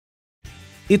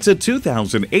It's a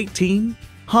 2018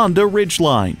 Honda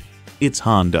Ridgeline. It's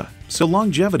Honda, so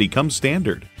longevity comes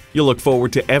standard. You'll look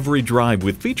forward to every drive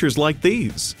with features like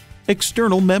these: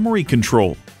 external memory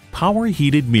control, power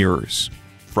heated mirrors,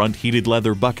 front heated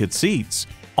leather bucket seats,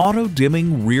 auto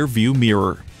dimming rear view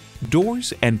mirror,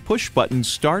 doors and push button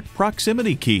start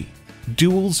proximity key,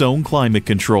 dual zone climate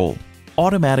control,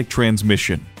 automatic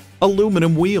transmission,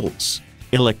 aluminum wheels,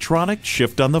 electronic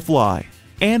shift on the fly,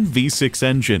 and V6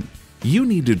 engine. You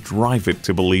need to drive it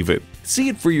to believe it. See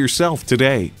it for yourself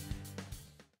today.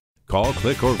 Call,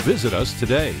 click, or visit us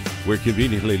today. We're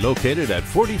conveniently located at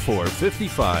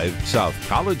 4455 South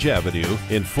College Avenue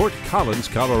in Fort Collins,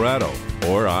 Colorado,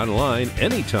 or online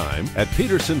anytime at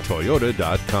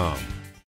pedersentoyota.com.